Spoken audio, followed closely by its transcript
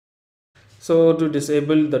So to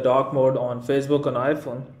disable the dark mode on Facebook on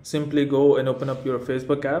iPhone, simply go and open up your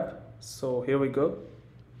Facebook app. So here we go.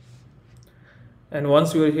 And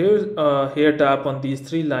once you are here tap on these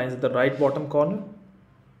three lines at the right bottom corner.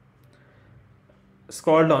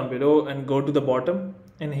 Scroll down below and go to the bottom,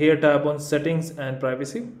 and here tap on settings and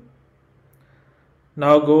privacy.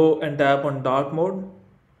 Now go and tap on dark mode,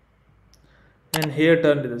 and here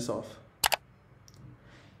turn this off.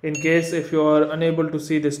 In case if you are unable to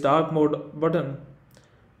see this dark mode button,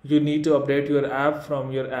 you need to update your app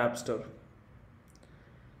from your app store.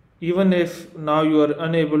 Even if now you are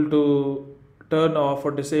unable to turn off or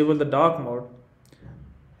disable the dark mode,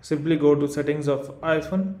 simply go to settings of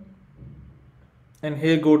iPhone, and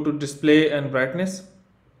here go to display and brightness.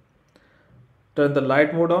 Turn the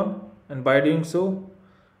light mode on, and by doing so,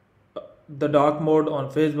 the dark mode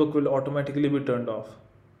on Facebook will automatically be turned off.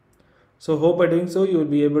 So hope by doing so you will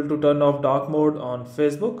be able to turn off dark mode on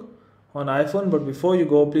Facebook on iPhone. But before you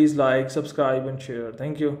go, please like, subscribe and share.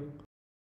 Thank you.